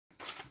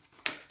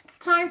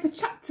Time for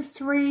chapter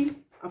 3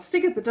 of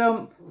Stig at the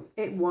Dump.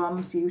 It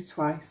warms you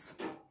twice.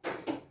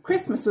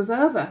 Christmas was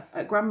over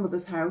at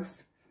grandmother's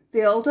house.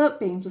 The old oak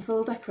beams were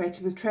still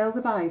decorated with trails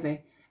of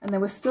ivy, and there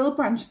were still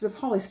branches of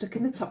holly stuck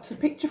in the tops of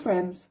picture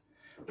frames.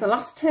 The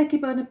last turkey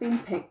bone had been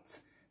picked,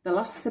 the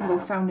last symbol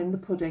found in the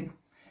pudding.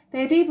 They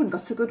had even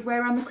got a good way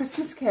around the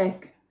Christmas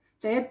cake.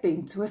 They had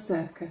been to a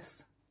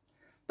circus.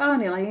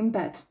 Barney lay in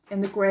bed in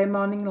the grey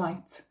morning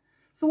light.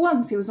 For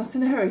once he was not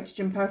in a hurry to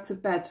jump out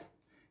of bed.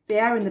 The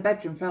air in the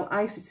bedroom felt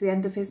icy to the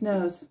end of his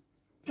nose.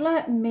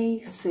 Let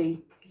me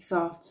see, he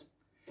thought.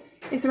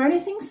 Is there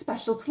anything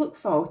special to look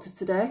forward to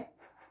today?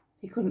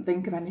 He couldn't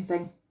think of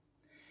anything.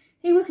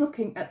 He was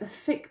looking at the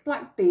thick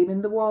black beam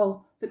in the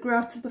wall that grew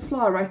out of the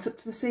floor right up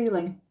to the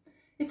ceiling.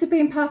 It had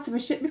been part of a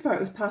ship before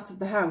it was part of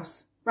the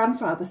house,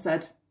 grandfather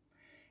said.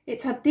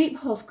 It had deep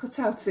holes cut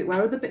out of it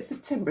where other bits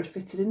of timber had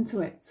fitted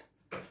into it.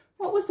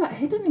 What was that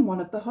hidden in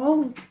one of the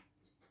holes?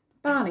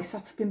 Barney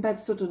sat up in bed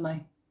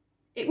suddenly.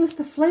 It was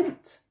the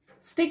flint,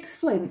 Stig's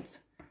flint,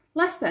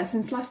 left there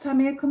since last time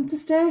he had come to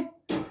stay.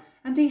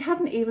 And he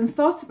hadn't even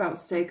thought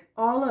about Stig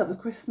all over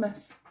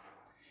Christmas.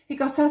 He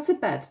got out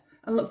of bed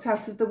and looked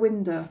out of the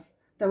window.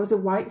 There was a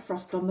white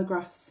frost on the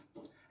grass.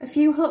 A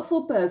few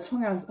hopeful birds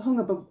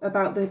hung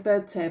about the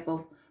bird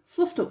table,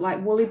 fluffed up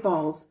like woolly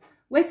balls,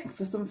 waiting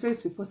for some food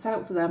to be put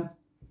out for them.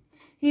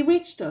 He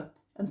reached up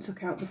and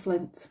took out the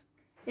flint.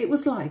 It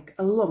was like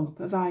a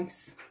lump of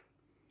ice.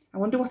 I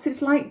wonder what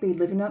it's like being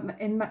living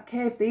in that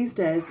cave these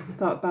days,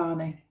 thought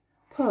Barney.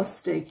 Poor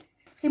Stig,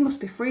 he must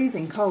be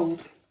freezing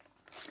cold.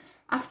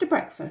 After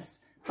breakfast,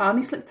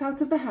 Barney slipped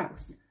out of the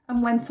house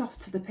and went off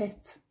to the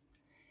pit.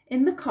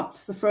 In the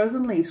copse, the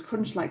frozen leaves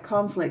crunched like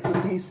cornflakes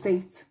under his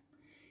feet.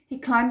 He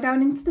climbed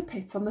down into the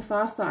pit on the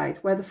far side,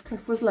 where the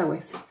cliff was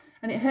lowest,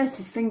 and it hurt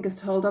his fingers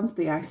to hold onto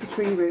the icy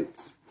tree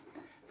roots.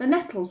 The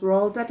nettles were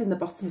all dead in the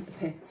bottom of the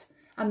pit,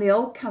 and the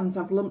old cans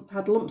had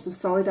lumps of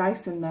solid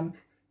ice in them.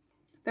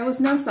 There was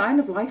no sign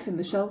of life in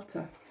the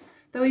shelter,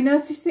 though he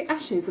noticed the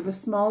ashes of a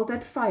small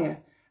dead fire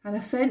and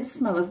a faint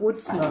smell of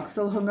wood smoke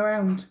still hung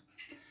around.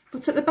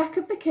 But at the back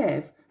of the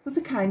cave was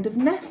a kind of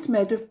nest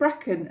made of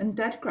bracken and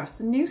dead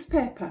grass and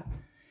newspaper.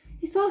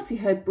 He thought he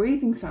heard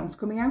breathing sounds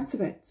coming out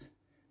of it.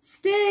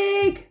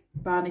 "Stig!"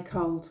 Barney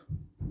called.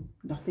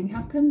 Nothing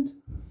happened.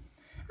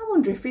 I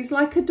wonder if he's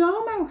like a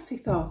dormouse, he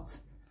thought,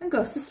 and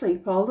goes to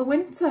sleep all the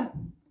winter.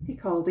 He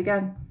called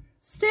again.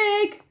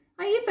 "Stig,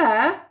 are you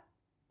there?"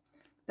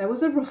 There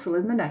was a rustle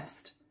in the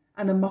nest,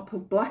 and a mop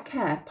of black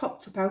hair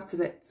popped up out of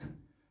it.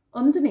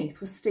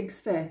 Underneath was Stig's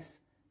face,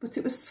 but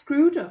it was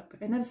screwed up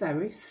in a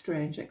very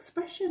strange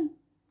expression.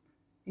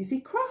 Is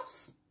he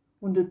cross?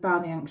 Wondered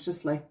Barney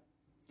anxiously.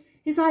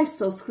 His eyes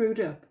still screwed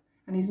up,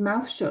 and his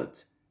mouth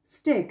shut.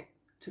 Stig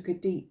took a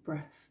deep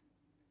breath.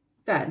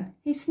 Then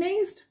he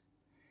sneezed.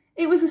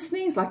 It was a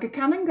sneeze like a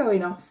cannon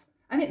going off,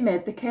 and it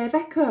made the cave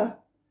echo.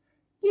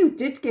 "You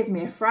did give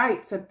me a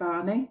fright," said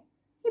Barney.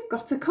 "You've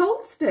got a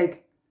cold,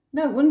 Stig.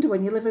 No wonder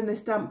when you live in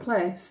this damp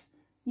place.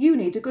 You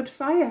need a good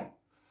fire."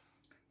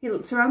 He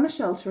looked around the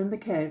shelter and the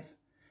cave.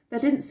 There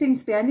didn't seem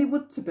to be any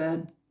wood to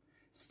burn.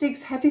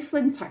 Stig's heavy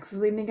flint axe was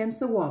leaning against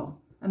the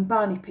wall, and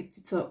Barney picked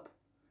it up.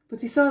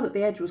 But he saw that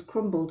the edge was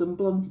crumbled and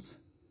blunt.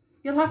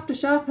 "You'll have to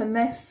sharpen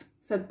this,"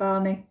 said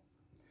Barney.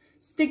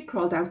 Stig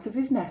crawled out of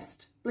his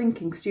nest,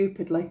 blinking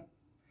stupidly.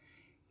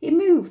 He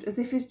moved as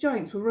if his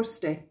joints were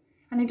rusty,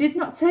 and he did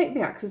not take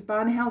the axe as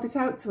Barney held it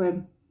out to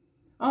him.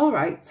 "All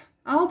right,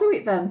 I'll do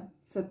it then,"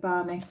 said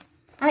Barney.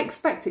 "I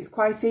expect it's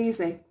quite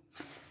easy."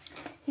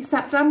 He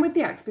sat down with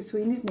the axe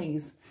between his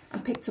knees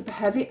and picked up a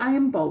heavy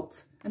iron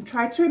bolt and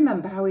tried to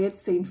remember how he had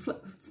seen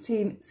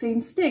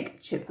Stig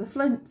chip the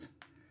flint.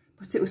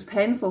 But it was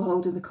painful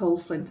holding the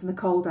cold flint and the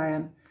cold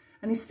iron,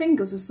 and his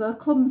fingers were so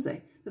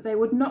clumsy that they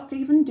would not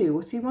even do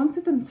what he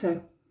wanted them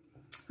to.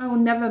 "Oh,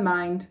 never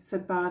mind,"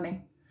 said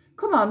Barney.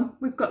 "Come on,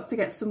 we've got to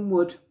get some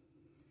wood."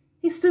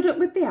 He stood up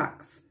with the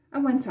axe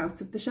and went out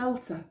of the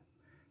shelter.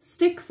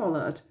 Stig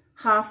followed,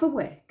 half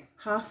awake,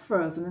 half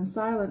frozen and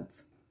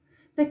silent.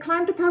 They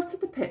climbed up out of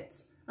the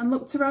pit and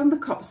looked around the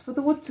copse for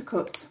the wood to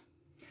cut.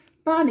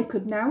 Barney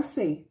could now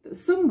see that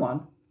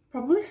someone,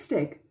 probably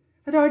Stig,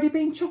 had already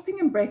been chopping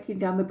and breaking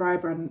down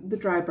the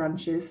dry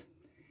branches.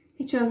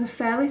 He chose a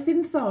fairly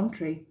thin thorn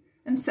tree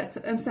and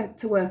set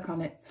to work on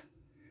it.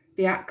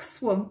 The axe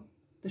swung,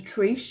 the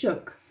tree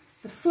shook,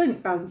 the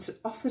flint bounced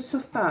off the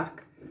tough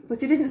bark,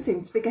 but he didn't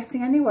seem to be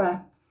getting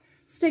anywhere.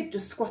 Stig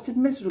just squatted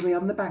miserably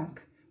on the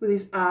bank, with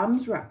his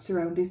arms wrapped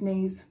around his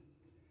knees.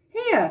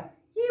 "Here,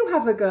 you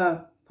have a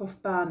go,"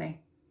 puffed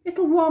Barney.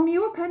 "It'll warm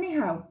you up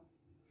anyhow.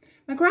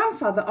 My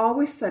grandfather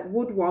always said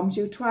wood warms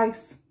you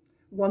twice,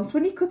 once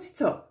when you cut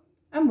it up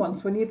and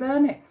once when you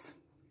burn it."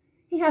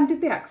 He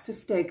handed the axe to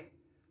Stig,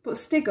 but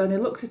Stig only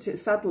looked at it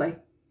sadly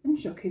and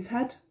shook his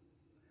head.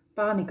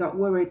 Barney got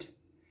worried.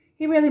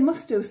 He really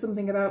must do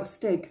something about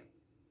Stig.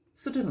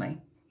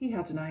 Suddenly, he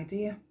had an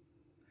idea.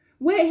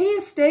 "Wait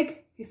here,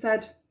 Stig," he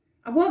said.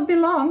 "I won't be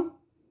long."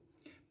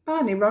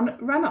 Barney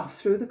ran off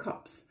through the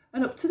copse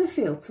and up to the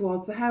field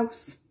towards the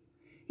house.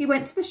 He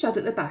went to the shed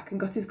at the back and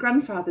got his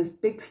grandfather's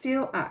big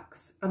steel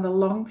axe and the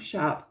long,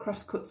 sharp,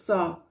 cross-cut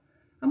saw.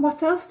 And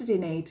what else did he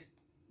need?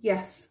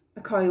 Yes, a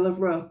coil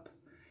of rope.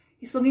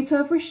 He slung it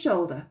over his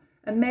shoulder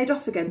and made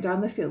off again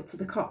down the field to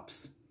the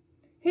copse.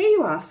 "Here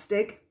you are,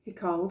 Stig," he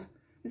called,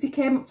 as he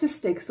came up to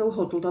Stig still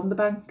huddled on the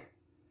bank.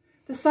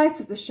 The sight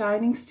of the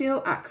shining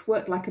steel axe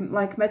worked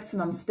like medicine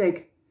on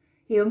Stig.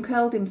 He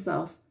uncurled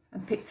himself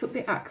and picked up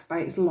the axe by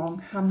its long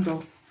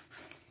handle.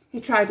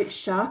 He tried its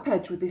sharp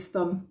edge with his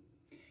thumb.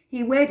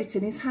 He weighed it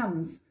in his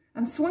hands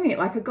and swung it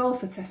like a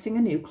golfer testing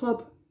a new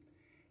club.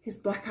 His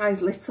black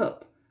eyes lit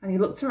up and he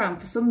looked around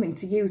for something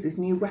to use his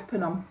new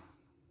weapon on.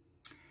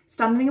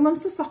 Standing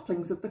amongst the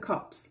saplings of the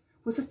copse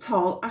was a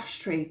tall ash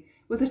tree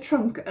with a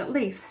trunk at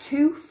least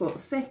 2 foot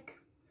thick.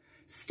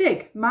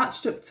 Stig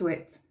marched up to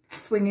it,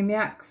 swinging the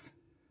axe.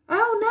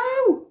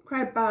 "Oh no!"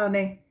 cried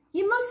Barney.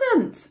 "You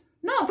mustn't!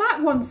 Not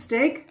that one,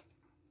 Stig!"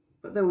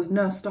 But there was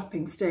no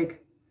stopping Stig.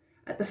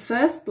 At the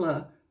first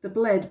blow, the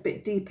blade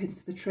bit deep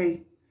into the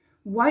tree.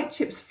 White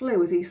chips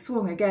flew as he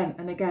swung again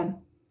and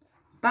again.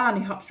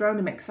 Barney hopped round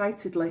him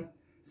excitedly.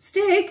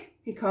 "Stig,"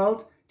 he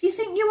called, "do you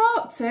think you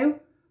ought to?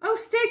 Oh,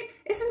 Stig,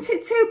 isn't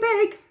it too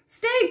big?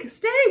 Stig,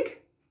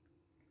 Stig!"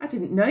 "I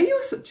didn't know you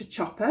were such a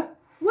chopper.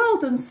 Well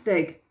done,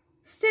 Stig.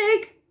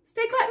 Stig,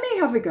 let me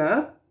have a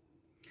go."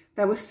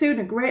 There was soon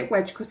a great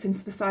wedge cut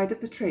into the side of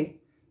the tree,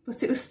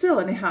 but it was still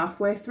only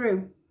halfway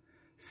through.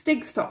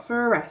 Stig stopped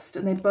for a rest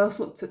and they both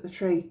looked at the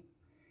tree.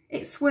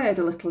 It swayed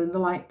a little in the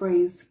light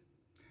breeze.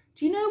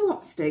 "Do you know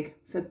what, Stig?"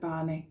 said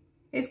Barney.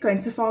 "It's going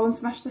to fall and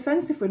smash the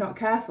fence if we're not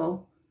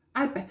careful.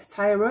 I'd better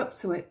tie a rope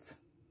to it."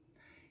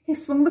 He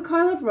swung the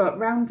coil of rope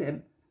round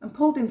him and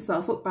pulled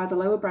himself up by the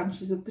lower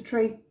branches of the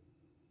tree.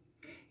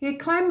 He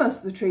had climbed most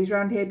of the trees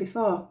round here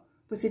before,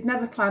 but he'd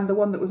never climbed the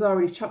one that was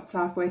already chopped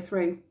halfway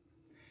through.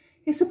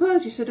 He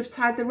supposed you should have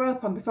tied the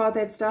rope on before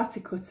they'd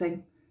started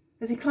cutting.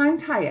 As he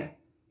climbed higher,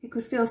 he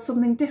could feel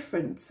something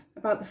different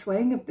about the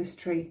swaying of this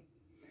tree.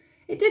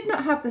 It did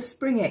not have the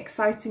springy,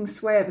 exciting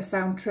sway of a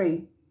sound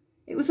tree.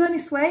 It was only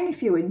swaying a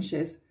few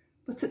inches,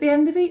 but at the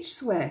end of each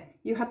sway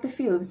you had the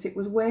feeling that it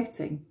was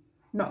waiting,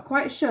 not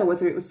quite sure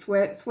whether it would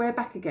sway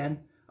back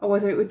again or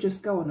whether it would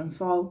just go on and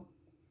fall.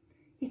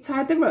 He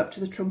tied the rope to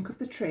the trunk of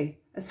the tree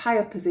as high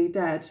up as he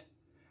dared,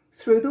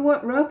 threw the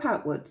rope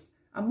outwards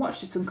and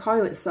watched it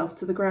uncoil itself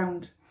to the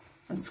ground,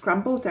 and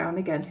scrambled down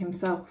again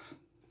himself.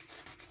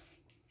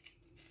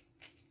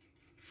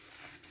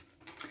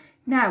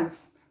 "Now,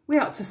 we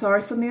ought to saw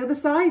it on the other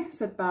side,"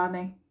 said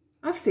Barney.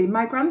 "I've seen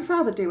my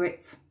grandfather do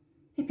it."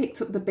 He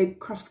picked up the big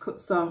cross-cut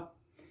saw.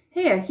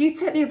 "Here, you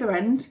take the other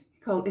end,"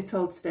 he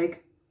told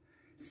Stig.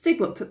 Stig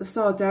looked at the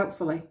saw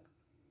doubtfully.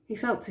 He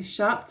felt his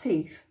sharp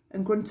teeth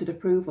and grunted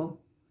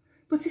approval,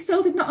 but he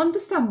still did not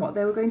understand what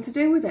they were going to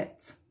do with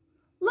it.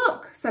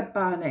 "Look," said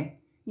Barney,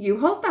 "you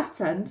hold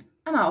that end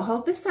and I'll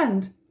hold this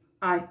end.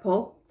 I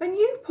pull, then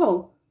you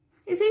pull.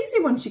 It's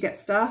easy once you get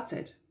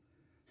started."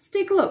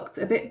 Stig looked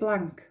a bit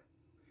blank.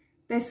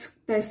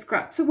 They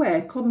scrapped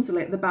away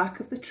clumsily at the back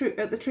of the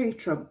tree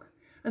trunk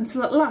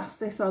until at last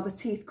they saw the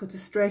teeth cut a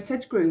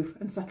straight-edge groove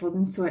and settled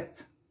into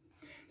it.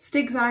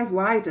 Stig's eyes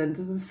widened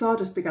as the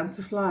sawdust began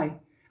to fly,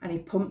 and he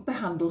pumped the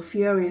handle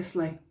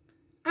furiously.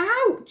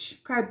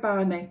 "Ouch!" cried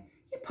Barney.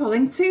 "You're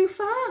pulling too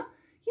far.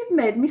 You've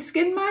made me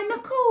skin my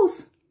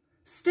knuckles."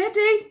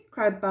 "Steady!"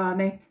 cried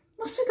Barney.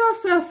 "Must we go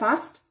so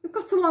fast? We've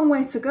got a long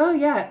way to go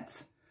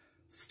yet."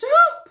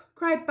 "Stop!"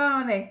 cried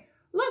Barney.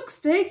 "Look,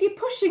 Stig, you're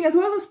pushing as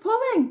well as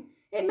pulling.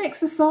 It makes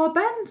the saw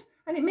bend,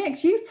 and it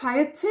makes you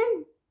tired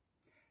too."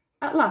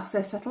 At last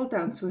they settled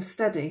down to a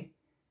steady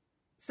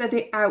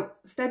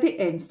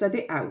in,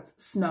 steady out,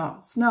 snore,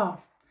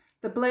 snore.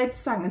 The blade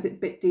sang as it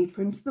bit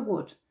deeper into the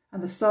wood,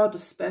 and the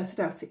sawdust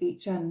spurted out at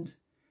each end.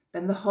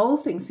 Then the whole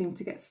thing seemed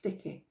to get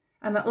sticky,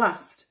 and at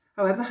last,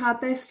 however hard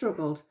they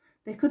struggled,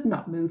 they could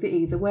not move it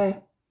either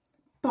way.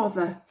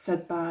 "Bother,"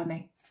 said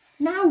Barney.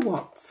 "Now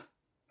what?"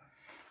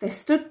 They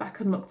stood back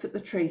and looked at the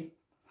tree.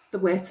 The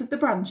weight of the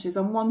branches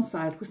on one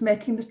side was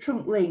making the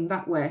trunk lean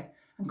that way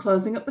and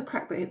closing up the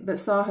crack that the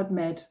saw had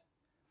made.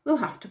 "We'll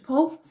have to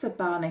pull," said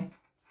Barney.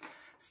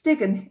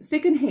 Stig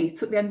and he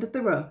took the end of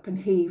the rope and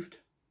heaved.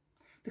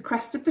 The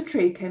crest of the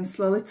tree came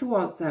slowly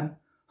towards them,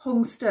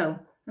 hung still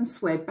and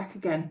swayed back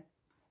again.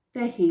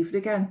 They heaved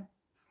again.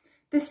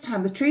 This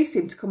time the tree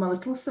seemed to come a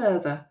little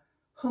further,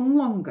 hung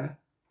longer,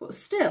 but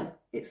still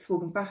it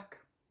swung back.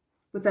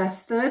 With their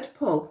third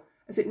pull,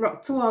 as it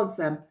rocked towards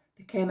them,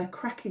 there came a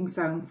cracking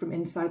sound from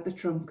inside the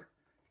trunk.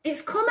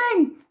 "It's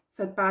coming!"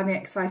 said Barney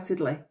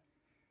excitedly.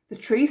 The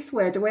tree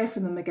swayed away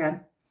from them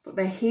again, but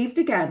they heaved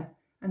again,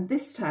 and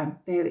this time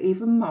they were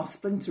even more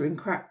splintering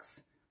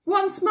cracks.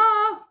 "Once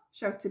more!"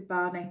 shouted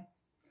Barney.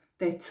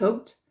 They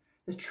tugged,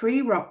 the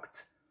tree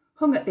rocked,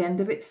 hung at the end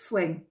of its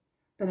swing,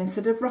 then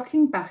instead of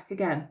rocking back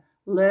again,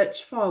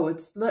 lurched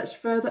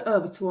further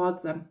over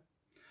towards them.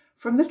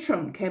 From the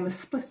trunk came a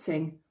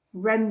splitting,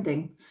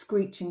 rending,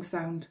 screeching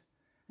sound,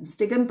 and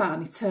Stig and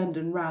Barney turned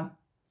and ran.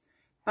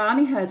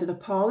 Barney heard an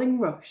appalling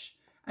rush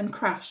and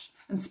crash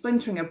and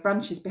splintering of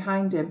branches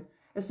behind him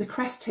as the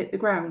crest hit the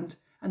ground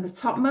and the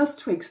topmost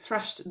twigs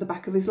thrashed at the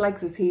back of his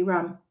legs as he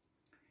ran.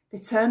 They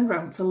turned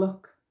round to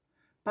look.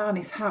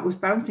 Barney's heart was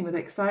bouncing with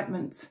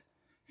excitement.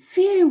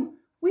 "Phew!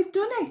 We've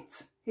done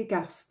it!" he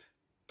gasped,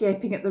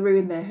 gaping at the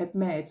ruin they had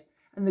made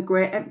and the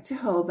great empty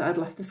hole that had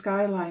left the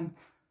skyline.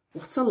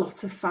 What a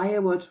lot of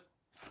firewood!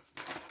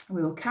 And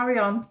we will carry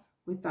on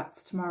with that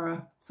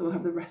tomorrow, so we'll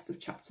have the rest of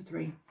chapter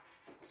 3.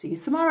 See you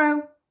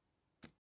tomorrow.